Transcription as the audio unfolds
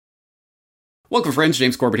Welcome, friends.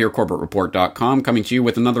 James Corbett here, CorbettReport.com, coming to you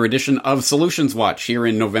with another edition of Solutions Watch here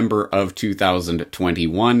in November of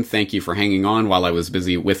 2021. Thank you for hanging on while I was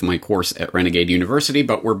busy with my course at Renegade University,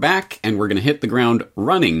 but we're back and we're going to hit the ground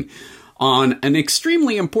running on an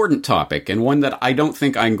extremely important topic, and one that I don't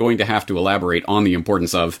think I'm going to have to elaborate on the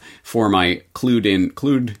importance of for my clued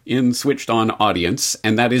in, switched on audience,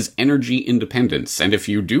 and that is energy independence. And if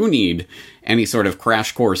you do need any sort of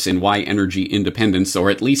crash course in why energy independence,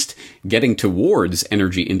 or at least getting towards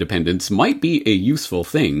energy independence, might be a useful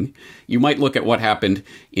thing, you might look at what happened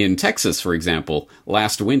in Texas, for example,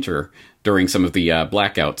 last winter during some of the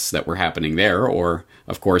blackouts that were happening there, or,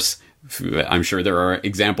 of course, I'm sure there are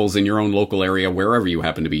examples in your own local area, wherever you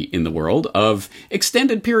happen to be in the world, of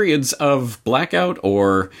extended periods of blackout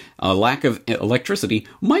or a lack of electricity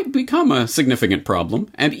might become a significant problem.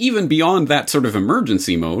 And even beyond that sort of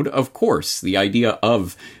emergency mode, of course, the idea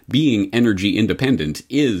of being energy independent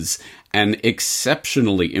is an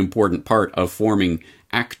exceptionally important part of forming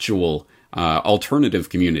actual alternative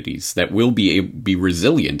communities that will be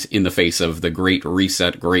resilient in the face of the great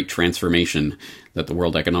reset, great transformation that the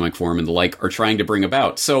World Economic Forum and the like are trying to bring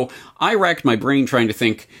about. So I racked my brain trying to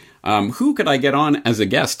think, who could I get on as a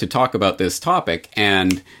guest to talk about this topic?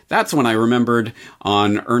 And that's when I remembered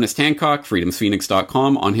on Ernest Hancock,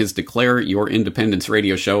 freedomsphoenix.com, on his Declare Your Independence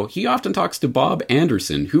radio show, he often talks to Bob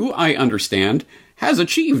Anderson, who I understand has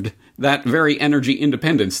achieved that very energy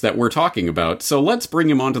independence that we're talking about. So let's bring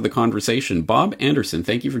him onto the conversation. Bob Anderson,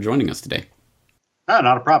 thank you for joining us today. Oh,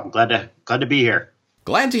 not a problem. Glad to be here.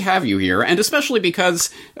 Glad to have you here, and especially because,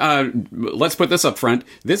 let's put this up front,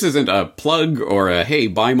 this isn't a plug or a, hey,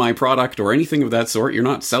 buy my product or anything of that sort. You're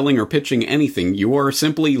not selling or pitching anything. You are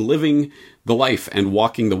simply living the life and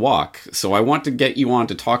walking the walk. So I want to get you on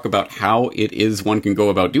to talk about how it is one can go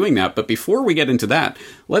about doing that. But before we get into that,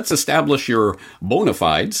 let's establish your bona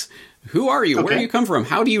fides. Who are you? Okay. Where do you come from?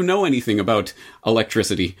 How do you know anything about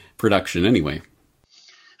electricity production anyway?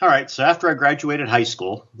 All right. So after I graduated high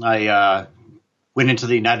school, I went into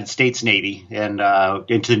the United States Navy and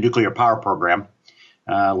into the nuclear power program.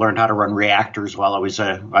 Learned how to run reactors while I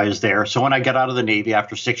was there. So when I got out of the Navy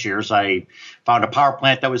after 6 years, I found a power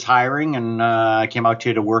plant that was hiring, and I came out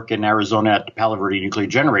here to work in Arizona at the Palo Verde Nuclear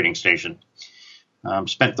Generating Station.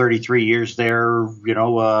 Spent 33 years there,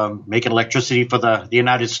 making electricity for the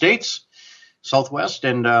United States Southwest,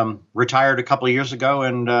 and retired a couple of years ago.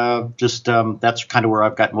 And that's kind of where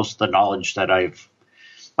I've got most of the knowledge that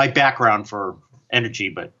my background for energy.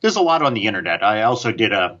 But there's a lot on the internet. I also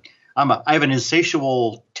did I have an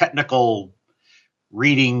insatiable technical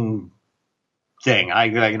reading thing.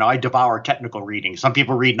 I devour technical reading. Some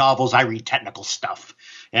people read novels. I read technical stuff.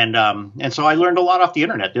 And so I learned a lot off the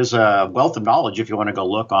internet. There's a wealth of knowledge if you want to go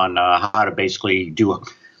look on how to basically do,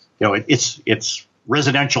 it's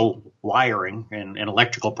residential wiring and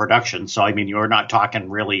electrical production. So, I mean, you're not talking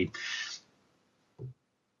really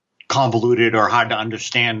convoluted or hard to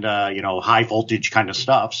understand, high voltage kind of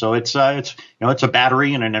stuff. So it's a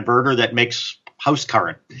battery and an inverter that makes house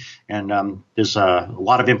current. And there's a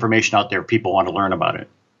lot of information out there. People want to learn about it.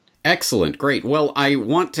 Excellent. Great. Well, I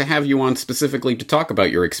want to have you on specifically to talk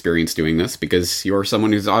about your experience doing this, because you're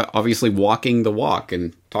someone who's obviously walking the walk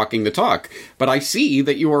and talking the talk. But I see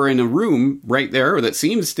that you are in a room right there that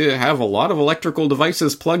seems to have a lot of electrical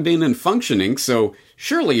devices plugged in and functioning. So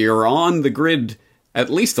surely you're on the grid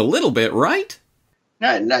at least a little bit, right?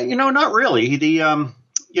 No, not really.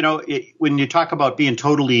 When you talk about being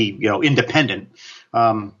totally, independent,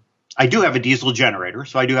 I do have a diesel generator,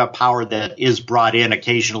 so I do have power that is brought in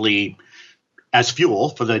occasionally as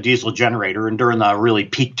fuel for the diesel generator. And during the really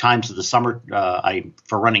peak times of the summer,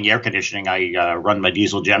 for running air conditioning, I run my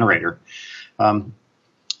diesel generator. I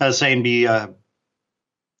was saying,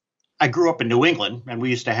 I grew up in New England, and we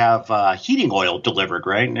used to have heating oil delivered,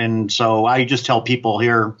 right? And so I just tell people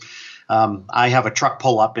here, I have a truck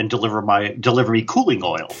pull up and deliver me cooling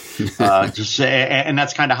oil. And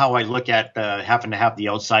that's kind of how I look at having to have the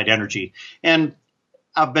outside energy. And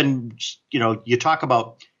I've been, you talk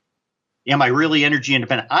about, am I really energy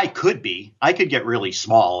independent? I could be. I could get really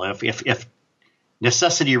small if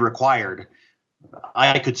necessity required.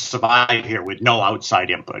 I could survive here with no outside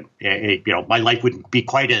input. My life wouldn't be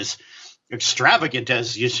quite as extravagant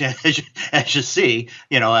as you see,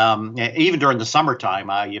 even during the summertime.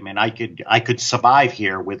 I could survive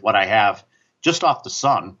here with what I have just off the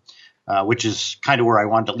sun, which is kind of where I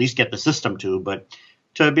wanted to at least get the system to. But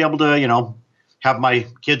to be able to, have my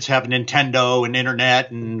kids have a Nintendo and internet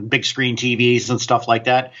and big screen TVs and stuff like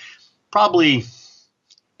that, probably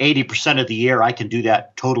 80% of the year I can do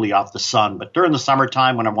that totally off the sun. But during the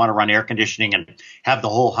summertime, when I want to run air conditioning and have the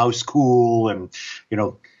whole house cool and,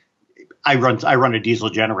 I run a diesel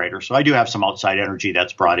generator, so I do have some outside energy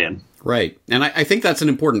that's brought in. Right. And I think that's an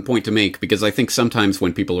important point to make, because I think sometimes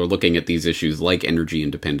when people are looking at these issues like energy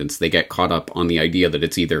independence, they get caught up on the idea that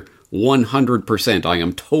it's either 100% I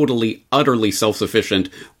am totally, utterly self-sufficient,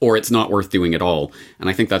 or it's not worth doing at all. And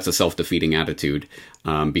I think that's a self-defeating attitude,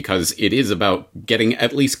 because it is about getting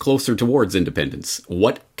at least closer towards independence.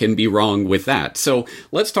 What can be wrong with that? So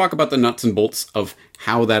let's talk about the nuts and bolts of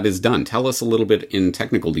how that is done. Tell us a little bit in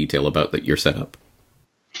technical detail about your setup.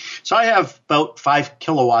 So I have about 5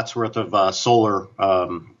 kilowatts worth of solar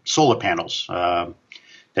panels that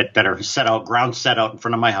are ground set out in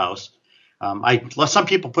front of my house. Some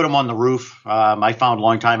people put them on the roof. I found a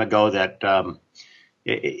long time ago that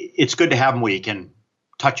it's good to have them where you can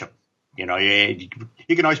touch them. You know, you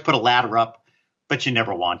can always put a ladder up, but you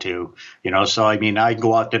never want to. You know, so I mean, I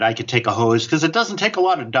go out there, I could take a hose because it doesn't take a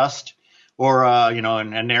lot of dust or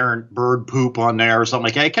an errant bird poop on there or something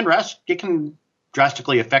like that. It can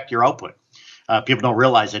drastically affect your output. People don't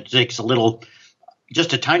realize it takes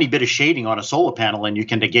just a tiny bit of shading on a solar panel, and you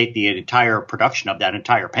can negate the entire production of that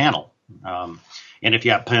entire panel. And if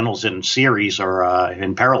you have panels in series or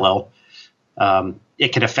in parallel,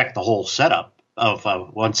 it can affect the whole setup of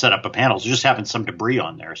one setup of panels, just having some debris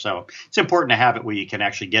on there. So it's important to have it where you can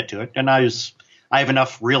actually get to it. And I have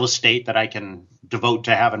enough real estate that I can devote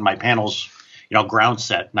to having my panels, ground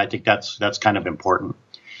set. And I think that's kind of important.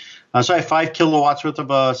 So I have 5 kilowatts worth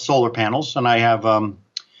of solar panels, and I have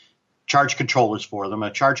charge controllers for them.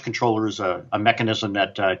 A charge controller is a mechanism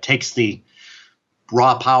that takes the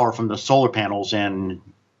raw power from the solar panels and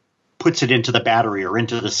puts it into the battery or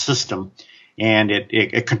into the system, and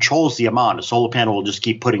it controls the amount. A solar panel will just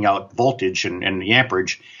keep putting out voltage and the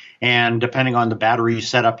amperage, and depending on the battery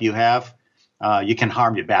setup you have, you can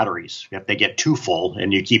harm your batteries. If they get too full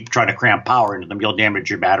and you keep trying to cram power into them, you'll damage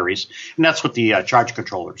your batteries. And that's what the charge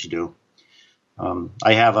controllers do.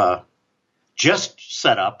 I have just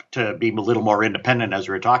set up to be a little more independent, as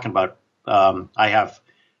we were talking about. I have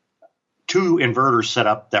 2 inverters set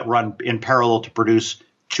up that run in parallel to produce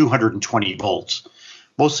 220 volts.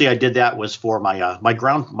 Mostly I did that was for my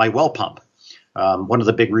well pump. One of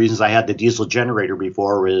the big reasons I had the diesel generator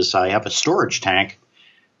before is I have a storage tank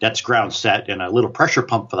that's ground set and a little pressure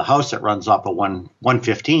pump for the house that runs off of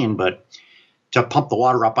 115. But to pump the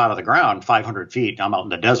water up out of the ground 500 feet, I'm out in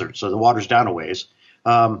the desert, so the water's down a ways.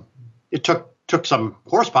 It took some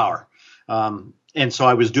horsepower. And so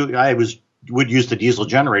I would use the diesel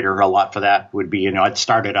generator a lot for that. Would be, I'd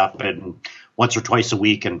start it up and once or twice a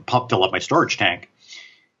week and fill up my storage tank.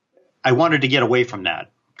 I wanted to get away from that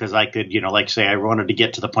because I could, I wanted to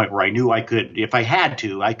get to the point where I knew I could, if I had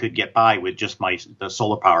to, I could get by with just the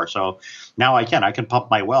solar power. So now I can pump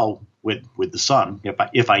my well with the sun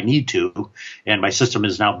if I need to. And my system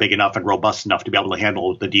is now big enough and robust enough to be able to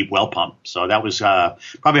handle the deep well pump. So that was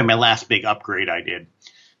probably my last big upgrade I did.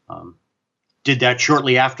 Did that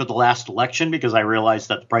shortly after the last election because I realized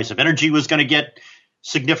that the price of energy was going to get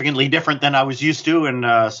significantly different than I was used to.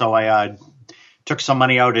 And so I took some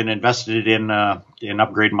money out and invested it in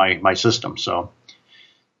upgrading my system. So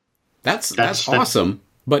that's awesome.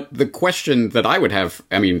 But the question that I would have,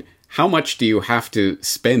 how much do you have to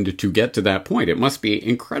spend to get to that point? It must be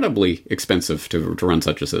incredibly expensive to run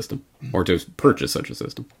such a system or to purchase such a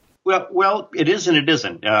system. Well, it is and it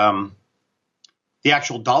isn't. The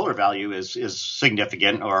actual dollar value is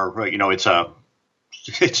significant, or it's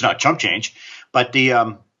not chump change. But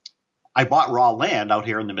I bought raw land out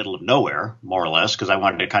here in the middle of nowhere, more or less, because I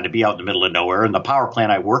wanted to kind of be out in the middle of nowhere. And the power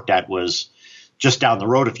plant I worked at was just down the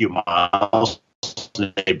road a few miles.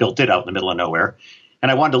 They built it out in the middle of nowhere.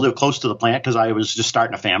 And I wanted to live close to the plant because I was just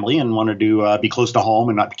starting a family and wanted to be close to home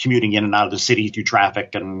and not commuting in and out of the city through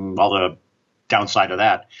traffic and all the downside of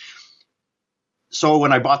that. So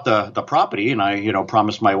when I bought the property and I,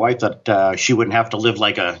 promised my wife that she wouldn't have to live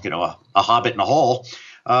like a hobbit in a hole,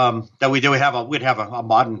 that we'd have a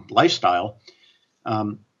modern lifestyle.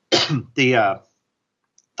 The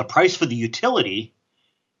price for the utility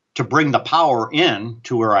to bring the power in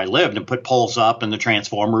to where I lived and put poles up and the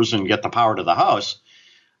transformers and get the power to the house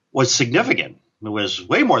was significant. It was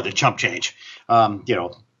way more than chump change,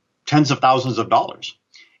 tens of thousands of dollars.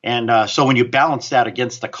 And so when you balance that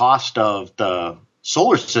against the cost of the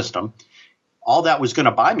solar system, all that was going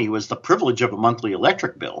to buy me was the privilege of a monthly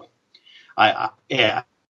electric bill. That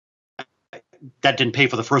didn't pay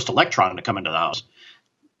for the first electron to come into the house.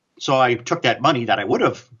 So I took that money that I would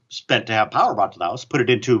have spent to have power brought to the house, put it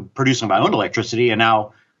into producing my own electricity, and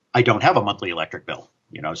now I don't have a monthly electric bill.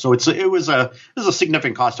 So it was a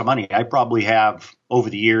significant cost of money. I probably have over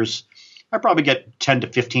the years, I probably get $10,000 to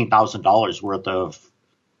 $15,000 worth of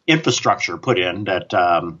infrastructure put in that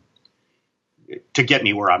to get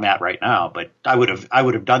me where I'm at right now. But I would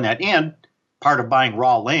have done that. And part of buying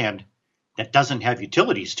raw land that doesn't have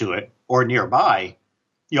utilities to it or nearby,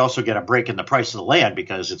 you also get a break in the price of the land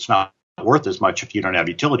because it's not worth as much if you don't have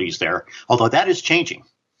utilities there. Although that is changing.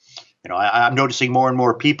 I'm noticing more and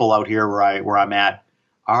more people out here where I'm at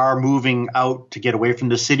are moving out to get away from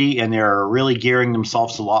the city, and they're really gearing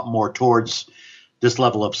themselves a lot more towards this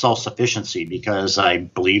level of self-sufficiency because I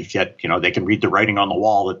believe that, they can read the writing on the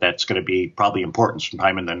wall that that's going to be probably important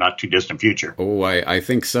sometime in the not too distant future. Oh, I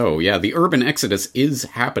think so. Yeah, the urban exodus is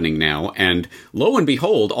happening now. And lo and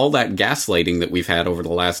behold, all that gaslighting that we've had over the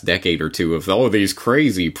last decade or two of, these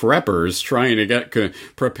crazy preppers trying to get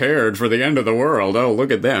prepared for the end of the world. Oh,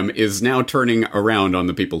 look at them, is now turning around on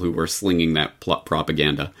the people who were slinging that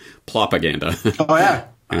propaganda. Oh, yeah.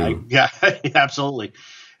 Yeah, absolutely.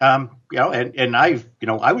 And I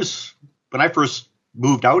was, when I first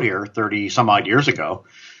moved out here 30 some odd years ago,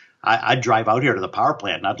 I'd drive out here to the power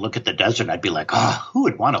plant and I'd look at the desert and I'd be like, oh, who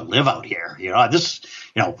would want to live out here?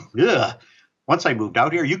 Ugh. Once I moved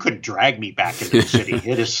out here, you couldn't drag me back into the city.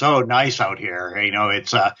 It is so nice out here.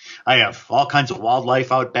 I have all kinds of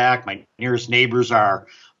wildlife out back. My nearest neighbors are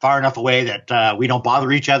far enough away that we don't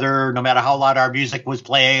bother each other no matter how loud our music was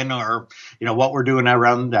playing or, what we're doing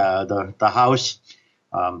around the house.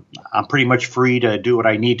 I'm pretty much free to do what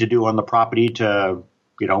I need to do on the property to,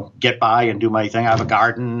 get by and do my thing. I have a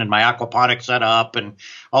garden and my aquaponics set up and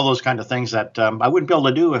all those kind of things that I wouldn't be able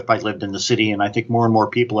to do if I lived in the city. And I think more and more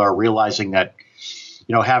people are realizing that,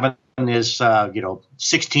 having this,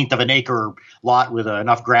 16th of an acre lot with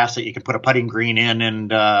enough grass that you can put a putting green in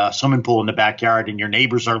and a swimming pool in the backyard and your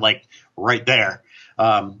neighbors are like right there.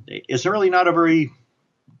 It's really not a very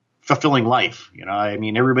fulfilling life.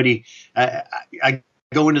 Everybody, I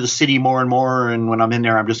go into the city more and more, and when I'm in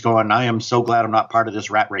there, I'm just going, I am so glad I'm not part of this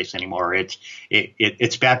rat race anymore.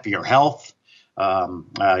 It's bad for your health.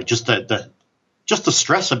 Just the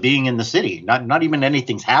stress of being in the city, not even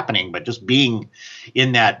anything's happening, but just being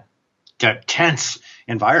in that tense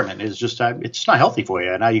environment is just, it's not healthy for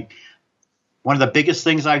you. And one of the biggest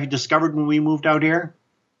things I discovered when we moved out here,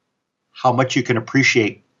 how much you can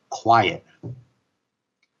appreciate quiet.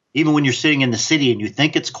 Even when you're sitting in the city and you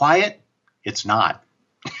think it's quiet, it's not.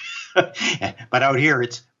 But out here,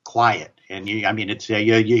 it's quiet. And you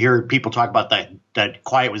hear people talk about that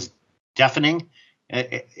quiet was deafening.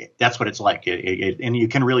 That's what it's like. And you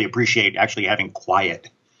can really appreciate actually having quiet.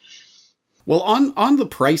 Well, on the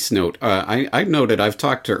price note, I've noted, I've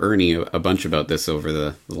talked to Ernie a bunch about this over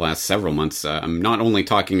the last several months. I'm not only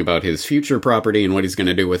talking about his future property and what he's going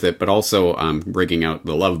to do with it, but also rigging out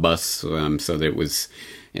the Love Bus so that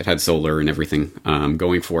it had solar and everything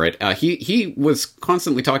going for it. He was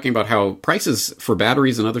constantly talking about how prices for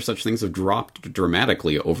batteries and other such things have dropped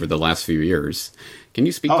dramatically over the last few years. Can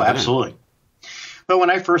you speak to that? Oh, absolutely. Well, when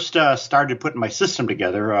I first started putting my system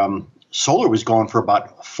together, solar was going for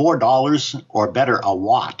about $4 or better a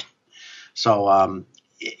watt. So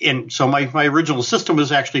my original system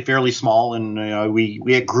was actually fairly small, and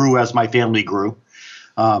we grew as my family grew.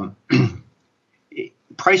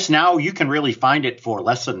 Price now, you can really find it for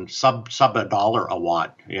less than sub $1 a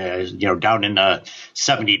watt, down in the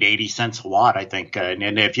 70 to 80 cents a watt, I think.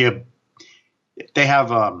 And if they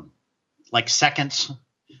have like seconds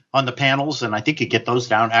on the panels, and I think you get those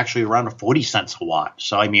down actually around 40 cents a watt.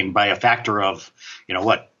 So, by a factor of,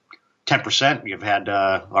 10% you've had,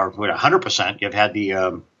 or 100%, you've had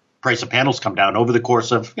the price of panels come down over the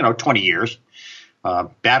course of, 20 years.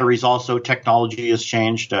 Batteries also, technology has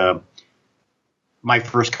changed. My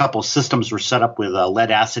first couple of systems were set up with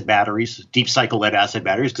lead acid batteries, deep cycle lead acid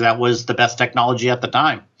batteries, because that was the best technology at the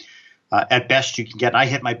time. At best, you can get, I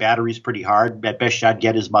hit my batteries pretty hard. At best, I'd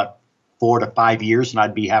get is about 4 to 5 years, and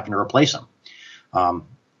I'd be having to replace them.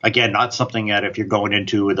 Again, not something that if you're going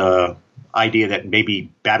into the idea that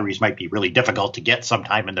maybe batteries might be really difficult to get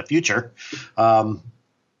sometime in the future,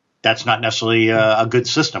 that's not necessarily a good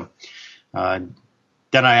system.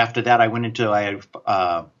 Then after that, I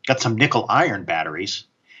got some nickel iron batteries,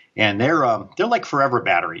 and they're like forever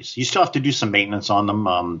batteries. You still have to do some maintenance on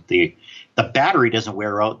them. The battery doesn't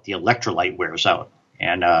wear out; the electrolyte wears out,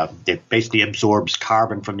 and it basically absorbs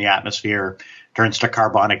carbon from the atmosphere, turns to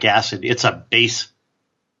carbonic acid. It's a base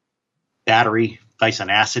battery, an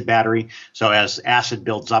acid battery. So as acid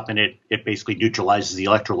builds up in it, it basically neutralizes the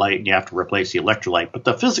electrolyte, and you have to replace the electrolyte. But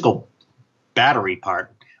the physical battery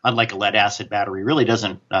part, unlike a lead acid battery, really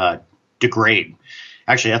doesn't degrade.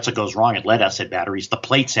 Actually, that's what goes wrong at lead acid batteries. The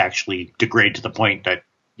plates actually degrade to the point that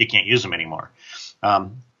you can't use them anymore.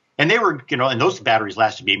 And they were, and those batteries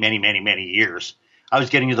lasted me many, many, many years. I was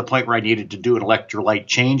getting to the point where I needed to do an electrolyte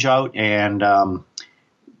change out, and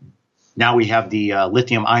now we have the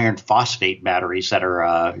lithium iron phosphate batteries that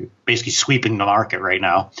are basically sweeping the market right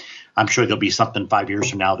now. I'm sure there'll be something 5 years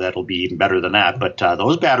from now that'll be even better than that. But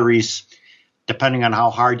those batteries, depending on how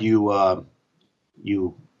hard you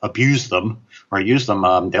abuse them or use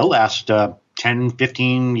them, they'll last 10,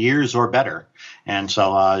 15 years or better. And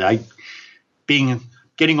so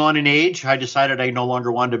getting on in age, I decided I no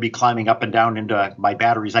longer wanted to be climbing up and down into my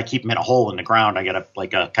batteries. I keep them in a hole in the ground. I got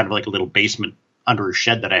a kind of like a little basement under a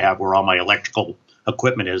shed that I have where all my electrical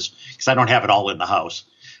equipment is, because I don't have it all in the house.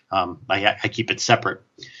 I keep it separate.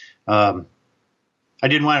 I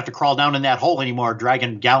didn't want to have to crawl down in that hole anymore,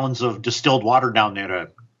 dragging gallons of distilled water down there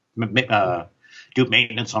to do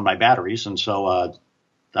maintenance on my batteries. And so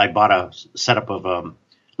I bought a setup of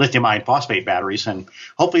lithium iron phosphate batteries, and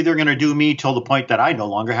hopefully they're going to do me till the point that I no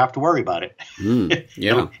longer have to worry about it.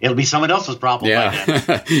 Yeah. it'll be someone else's problem. Yeah.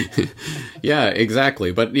 By then. Yeah,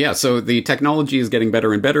 exactly. But yeah, so the technology is getting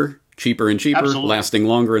better and better, cheaper and cheaper, Absolutely. lasting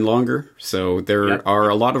longer and longer. So there are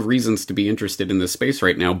a lot of reasons to be interested in this space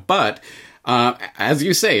right now. But as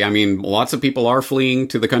you say, I mean, lots of people are fleeing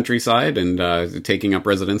to the countryside and taking up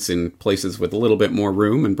residence in places with a little bit more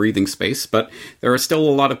room and breathing space. But there are still a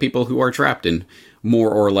lot of people who are trapped in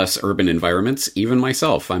more or less urban environments. Even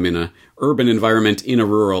myself, I'm in a urban environment in a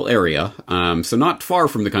rural area, so not far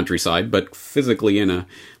from the countryside, but physically in a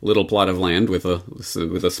little plot of land with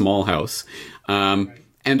a small house.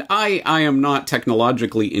 And I am not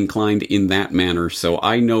technologically inclined in that manner, so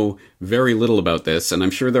I know very little about this, and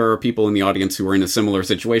I'm sure there are people in the audience who are in a similar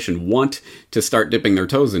situation, want to start dipping their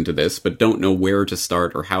toes into this, but don't know where to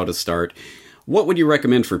start or how to start. What would you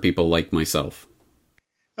recommend for people like myself?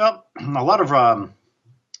 Well, a lot of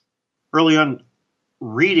early on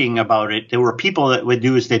reading about it, there were people that would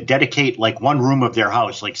do is they dedicate like one room of their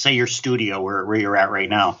house, like say your studio where you're at right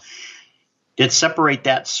now, they'd separate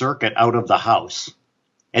that circuit out of the house.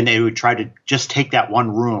 And they would try to just take that one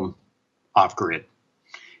room off grid.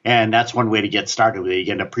 And that's one way to get started with it. You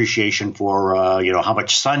get an appreciation for, how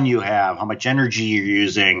much sun you have, how much energy you're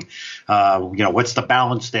using, what's the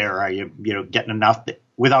balance there? Are you, getting enough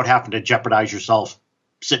without having to jeopardize yourself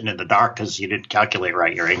sitting in the dark because you didn't calculate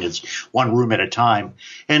right. It's one room at a time.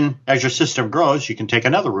 And as your system grows, you can take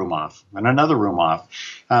another room off and another room off.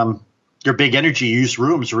 Your big energy use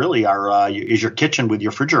rooms really is your kitchen with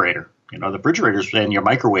your refrigerator. The refrigerators and your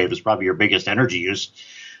microwave is probably your biggest energy use.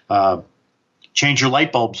 Change your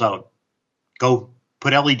light bulbs out. Go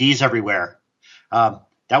put LEDs everywhere.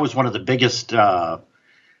 That was one of the biggest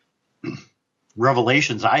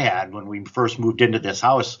revelations I had when we first moved into this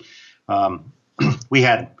house. We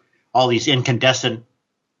had all these incandescent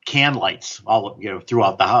can lights all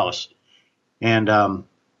throughout the house, and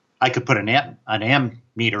I could put an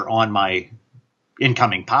ammeter on my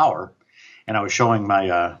incoming power. And I was showing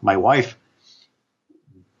my wife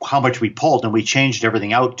how much we pulled, and we changed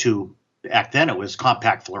everything out to, back then it was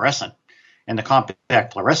compact fluorescent. And the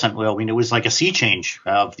compact fluorescent, it was like a sea change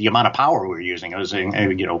of the amount of power we were using. It was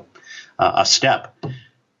a step.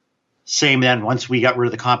 Same then, once we got rid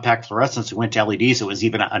of the compact fluorescence and went to LEDs, it was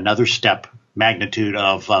even another step magnitude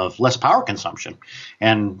of less power consumption.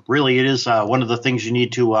 And really it is one of the things you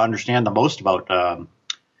need to understand the most about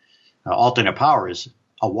alternate power is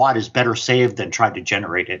a watt is better saved than trying to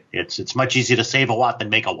generate it. It's much easier to save a watt than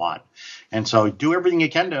make a watt. And so do everything you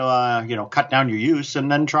can to cut down your use,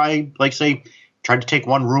 and then try to take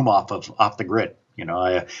one room off the grid.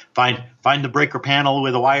 Find the breaker panel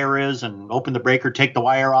where the wire is, and open the breaker, take the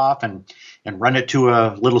wire off, and run it to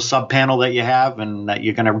a little sub panel that you have, and that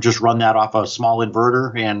you're going to just run that off a small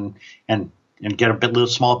inverter and get a little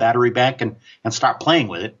small battery bank and start playing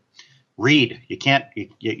with it. Read. You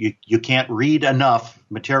can't read enough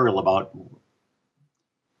material about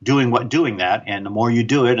doing that, and the more you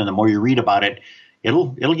do it and the more you read about it,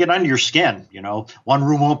 it'll get under your skin. One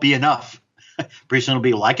room won't be enough. Pretty soon it'll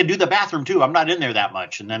be, well, I can do the bathroom too. I'm not in there that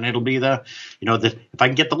much. And then it'll be if I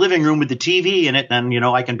can get the living room with the TV in it, then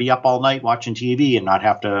I can be up all night watching TV and not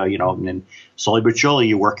have to, and then slowly but surely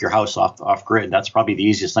you work your house off grid. That's probably the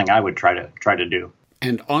easiest thing I would try to do.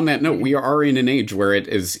 And on that note, we are in an age where it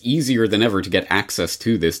is easier than ever to get access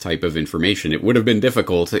to this type of information. It would have been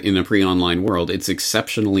difficult in a pre-online world. It's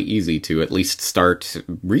exceptionally easy to at least start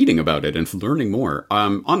reading about it and learning more.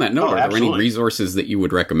 On that note, are there any resources that you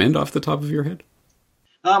would recommend off the top of your head?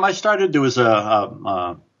 I started, there was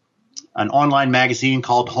an online magazine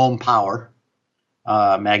called Home Power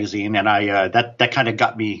magazine, and I that kind of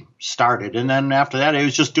got me started. And then after that, I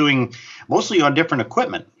was just doing mostly on different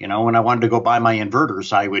equipment. When I wanted to go buy my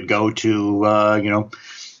inverters, I would go to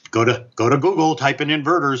go to Google, type in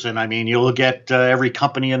inverters, and you'll get every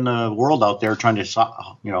company in the world out there trying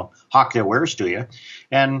to hawk their wares to you.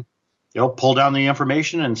 And pull down the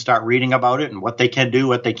information and start reading about it and what they can do,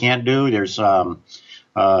 what they can't do. There's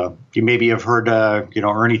you maybe have heard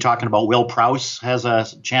Ernie talking about Will Prowse has a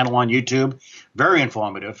channel on YouTube, very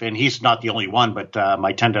informative, and he's not the only one, but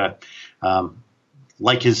I tend to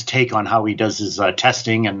like his take on how he does his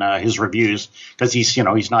testing and his reviews, because he's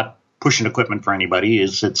not pushing equipment for anybody.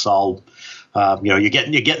 It's all you're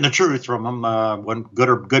getting the truth from him, when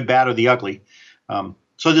good, bad, or the ugly.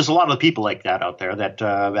 So there's a lot of people like that out there that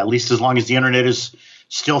at least as long as the internet is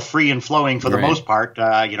still free and flowing for the most part,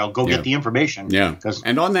 go get the information. Yeah.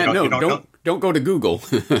 And on that note, don't go to Google.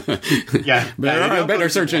 Yeah. There are better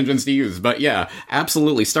search engines to use. But yeah,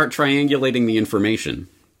 absolutely. Start triangulating the information.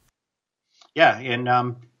 Yeah. And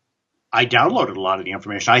I downloaded a lot of the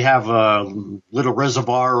information. I have a little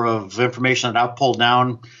reservoir of information that I've pulled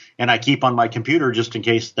down and I keep on my computer just in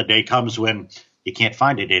case the day comes when you can't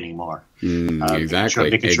find it anymore. Exactly.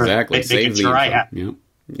 Save the info.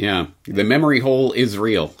 Yeah. The memory hole is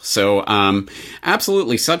real. So,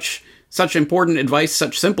 absolutely, such important advice,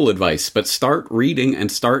 such simple advice, but start reading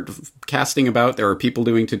and start casting about. There are people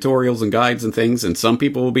doing tutorials and guides and things, and some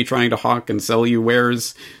people will be trying to hawk and sell you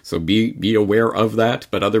wares, so be aware of that,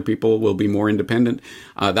 but other people will be more independent.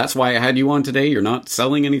 That's why I had you on today. You're not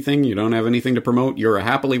selling anything. You don't have anything to promote. You're a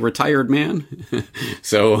happily retired man.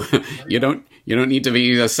 So you don't need to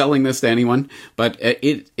be selling this to anyone, but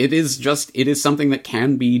it is something that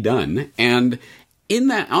can be done. And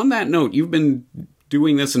on that note, you've been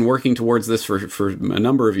doing this and working towards this for a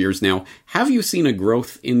number of years now. Have you seen a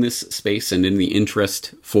growth in this space and in the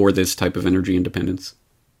interest for this type of energy independence?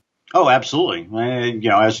 Oh, absolutely.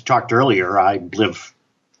 As I talked earlier, I live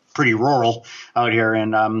pretty rural out here,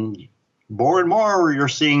 and more and more you're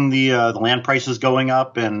seeing the land prices going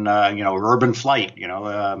up, and urban flight.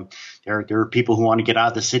 There are people who want to get out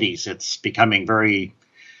of the cities. It's becoming very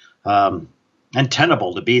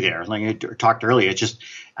untenable to be there. Like I talked earlier, it's just,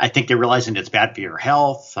 I think they're realizing it's bad for your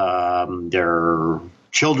health. Their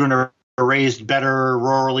children are raised better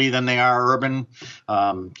rurally than they are urban.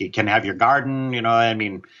 You can have your garden,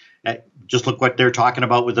 just look what they're talking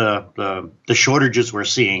about with the shortages we're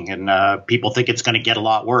seeing, and people think it's going to get a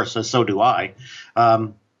lot worse, and so do I.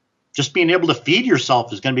 Just being able to feed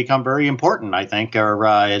yourself is going to become very important, I think, or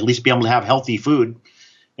at least be able to have healthy food.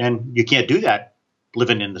 And you can't do that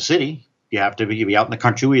living in the city. You have to be out in the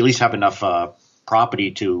country. We at least have enough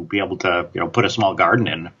property to be able to, put a small garden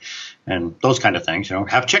in, and those kind of things.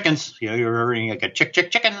 Have chickens. You're like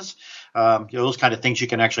chickens. Those kind of things you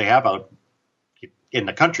can actually have out in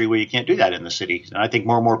the country where you can't do that in the city. And I think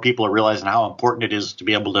more and more people are realizing how important it is to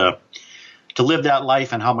be able to live that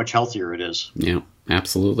life and how much healthier it is. Yeah.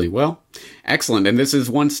 Absolutely. Well, excellent. And this is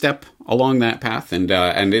one step along that path. And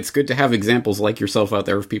it's good to have examples like yourself out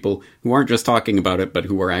there of people who aren't just talking about it, but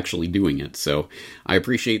who are actually doing it. So I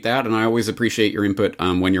appreciate that. And I always appreciate your input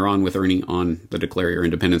when you're on with Ernie on the Declare Your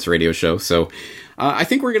Independence radio show. So I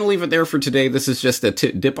think we're going to leave it there for today. This is just a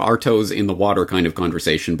dip our toes in the water kind of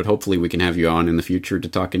conversation, but hopefully we can have you on in the future to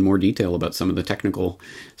talk in more detail about some of the technical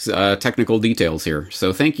details here.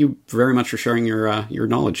 So thank you very much for sharing your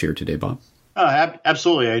knowledge here today, Bob.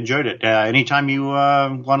 Absolutely. I enjoyed it. Anytime you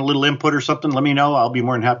want a little input or something, let me know. I'll be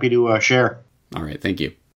more than happy to share. All right. Thank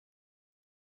you.